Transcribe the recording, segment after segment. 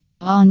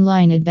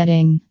Online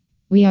betting.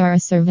 We are a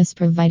service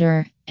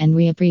provider, and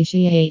we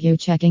appreciate you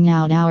checking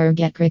out our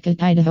Get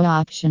Cricket Idaho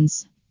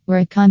options. We're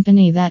a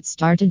company that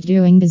started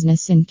doing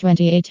business in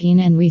 2018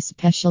 and we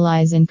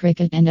specialize in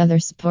cricket and other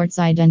sports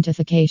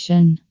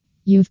identification.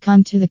 You've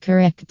come to the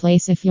correct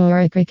place if you're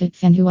a cricket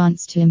fan who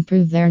wants to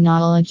improve their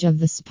knowledge of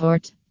the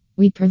sport.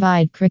 We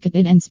provide cricket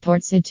and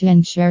sports to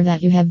ensure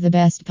that you have the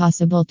best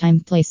possible time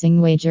placing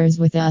wagers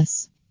with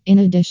us. In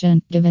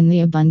addition, given the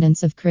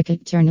abundance of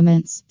cricket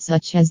tournaments,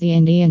 such as the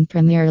Indian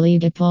Premier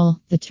League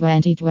pool, the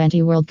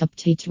 2020 World Cup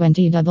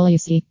T20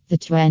 WC, the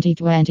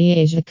 2020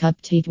 Asia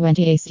Cup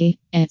T20 AC,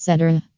 etc.,